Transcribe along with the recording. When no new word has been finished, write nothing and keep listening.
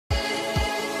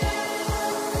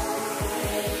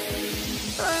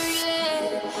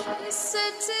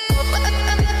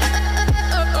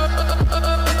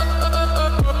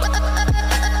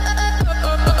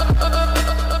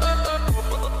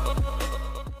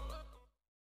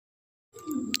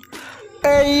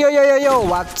Hey yo,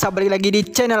 what's up, balik lagi di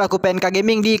channel aku PNK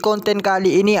Gaming. Di konten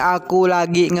kali ini aku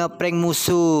lagi ngeprank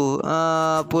musuh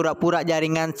pura-pura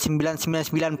jaringan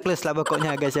 999 plus lah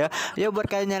pokoknya guys ya. Yo, buat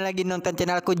kalian yang lagi nonton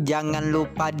channel aku, jangan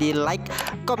lupa di like,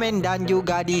 komen, dan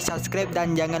juga di subscribe.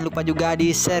 Dan jangan lupa juga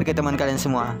di share ke teman kalian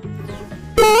semua.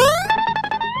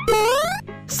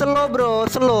 Slow bro,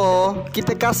 slow.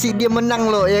 Kita kasih dia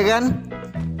menang loh, ya kan?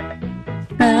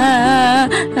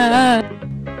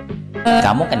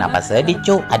 Kamu kenapa sedih,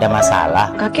 Cuk? Ada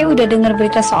masalah? Kakek udah dengar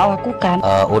berita soal aku kan?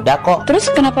 Udah kok. Terus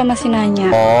kenapa masih nanya?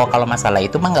 Oh, kalau masalah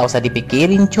itu mah nggak usah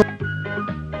dipikirin, Cuk.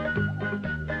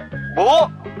 Bu,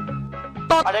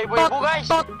 ada ibu-ibu guys.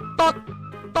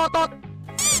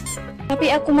 Tapi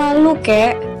aku malu,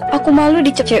 Kek. Aku malu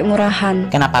dicap cewek murahan.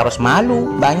 Kenapa harus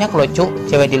malu? Banyak loh, Cuk,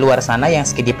 cewek di luar sana yang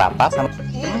segede papa sama...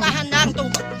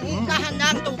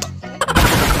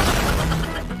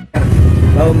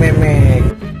 Bau memek.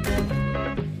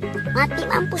 Mati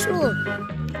mampus lu.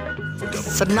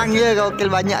 Senang ya kau kill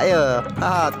banyak ya.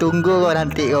 Tunggu kau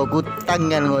nanti kau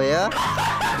kutang kan kau ya.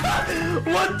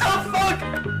 What the fuck?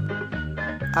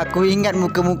 Aku ingat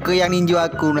muka-muka yang ninju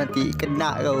aku nanti.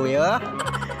 Kena kau ya.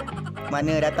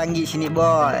 Mana datang di sini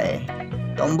boy.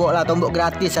 Tombok lah, tombok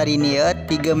gratis hari ini ya.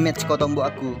 3 match kau tombok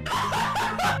aku.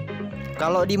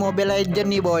 Kalau di Mobile Legend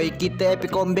nih boy, kita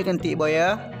epic comeback nanti boy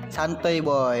ya. Santai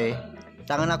boy.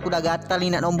 Tangan aku udah gatal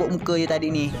nih nak nombok muka je tadi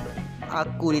nih.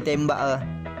 Aku ditembak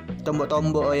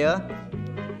tombok-tombok ya.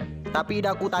 Tapi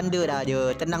dah aku tanda dah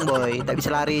je. Tenang boy, tak bisa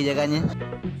lari je kan ya.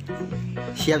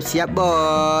 Siap-siap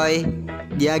boy.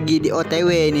 Dia lagi di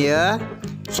OTW ni ya.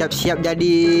 Siap-siap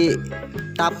jadi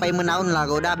tapai menaun lah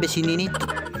kau dah habis ini nih.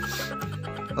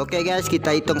 Oke guys,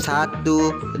 kita hitung 1,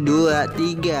 2,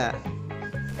 3.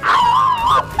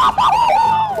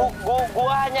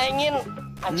 Gua hanya ingin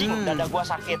anjing, dada gua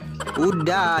sakit.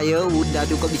 Udah ya, udah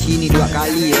cukup di sini 2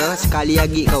 kali ya. Sekali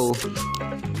lagi kau.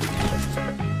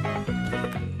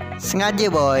 Sengaja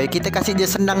boy, kita kasih dia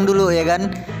senang dulu ya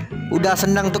kan. Udah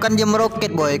senang tuh kan dia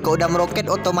meroket boy. Kalau udah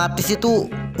meroket otomatis itu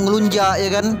ngelunjak ya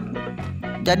kan.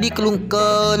 Jadi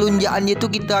kelunjakan dia itu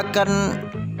kita akan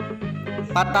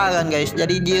patah kan guys.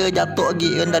 Jadi dia jatuh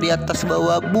lagi kan dari atas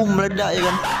bawah, boom, meledak ya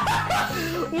kan.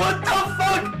 What the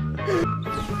fuck?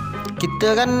 Kita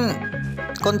kan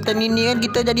konten ini kan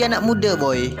kita jadi anak muda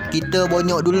boy. Kita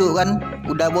bonyok dulu kan.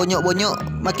 Udah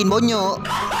bonyok-bonyok makin bonyok.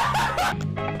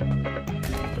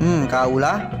 Kau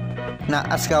lah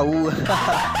naas kau.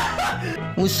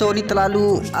 Musuh ni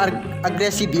terlalu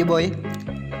agresif ya boy.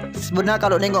 Sebenarnya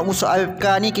kalau nengok musuh AFK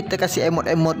ni kita kasih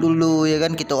emot-emot dulu ya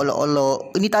kan. Kita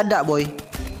olok-olok. Ini tak ada boy.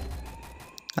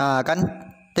 Kan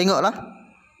tengoklah.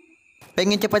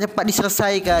 Pengen cepat-cepat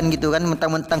diselesaikan gitu kan.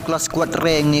 Mentang-mentang kelas squad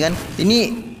rank ni kan. Ini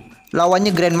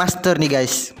lawannya Grandmaster nih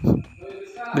guys.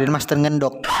 Grandmaster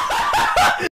ngendok.